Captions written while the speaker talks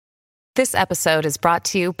This episode is brought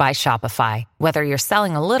to you by Shopify. Whether you're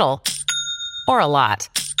selling a little or a lot,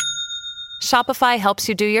 Shopify helps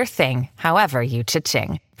you do your thing, however you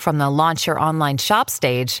cha-ching. From the launch your online shop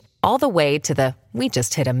stage, all the way to the we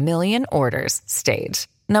just hit 1 million orders stage.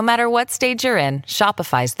 No matter what stage you're in,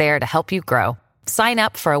 Shopify's there to help you grow. Sign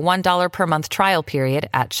up for a $1 per month trial period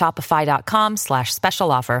at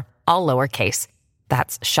shopify.com/special offer, all lowercase.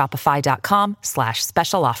 That's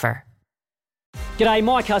shopify.com/special offer. G'day,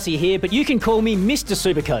 Mike Hussey here, but you can call me Mr.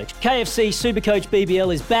 Supercoach. KFC Supercoach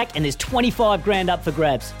BBL is back and there's 25 grand up for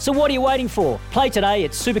grabs. So what are you waiting for? Play today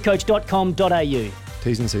at supercoach.com.au.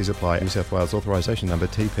 T's and C's apply. New South Wales authorisation number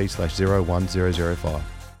TP/01005.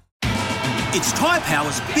 It's Tyre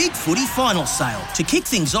Power's Big Footy Final Sale. To kick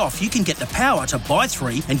things off, you can get the power to buy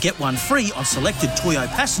 3 and get 1 free on selected Toyo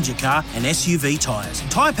passenger car and SUV tyres.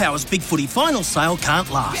 Tyre Power's Big Footy Final Sale can't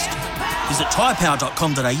last. Visit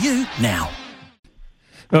tyrepower.com.au now.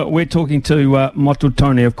 We're talking to Motu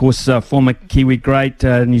Tone, of course, former Kiwi great,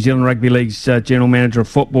 New Zealand Rugby League's General Manager of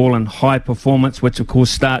Football and High Performance, which of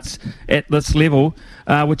course starts at this level,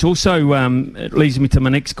 which also leads me to my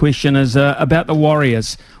next question is about the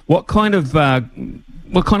Warriors. What kind of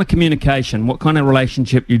communication, what kind of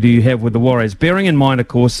relationship do you have with the Warriors? Bearing in mind, of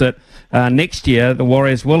course, that next year the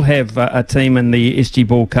Warriors will have a team in the SG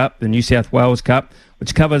Ball Cup, the New South Wales Cup,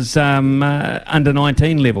 which covers under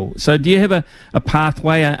 19 level. So do you have a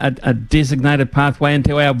pathway, a designated pathway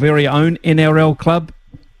into our very own NRL club?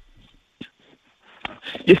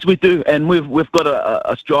 Yes, we do, and we've got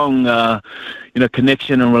a strong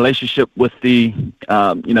connection and relationship with the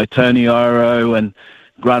Tony Iro and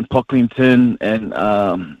Grant Pocklington and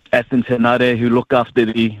Athens Henare, who look after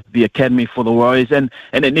the academy for the Warriors, and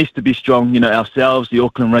it needs to be strong. Ourselves, the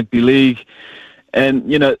Auckland Rugby League. And,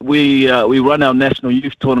 we run our national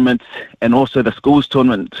youth tournaments and also the schools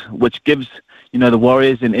tournament, which gives, the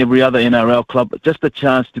Warriors and every other NRL club just a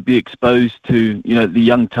chance to be exposed to, the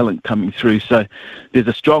young talent coming through. So there's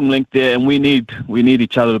a strong link there, and we need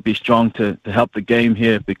each other to be strong to help the game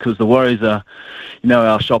here, because the Warriors are,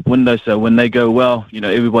 our shop window. So when they go well,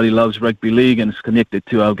 everybody loves rugby league and it's connected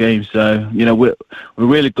to our game. So, we're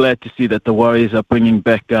really glad to see that the Warriors are bringing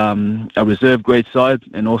back a reserve grade side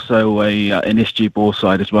and also an SG Ball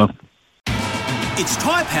side as well. It's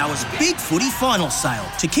Tyre Power's Big Footy Final Sale.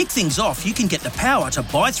 To kick things off, you can get the power to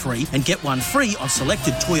buy 3 and get 1 free on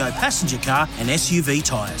selected Toyo passenger car and SUV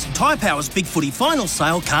tyres. Tyre Power's Big Footy Final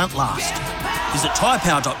Sale can't last. Visit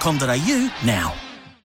tyrepower.com.au now.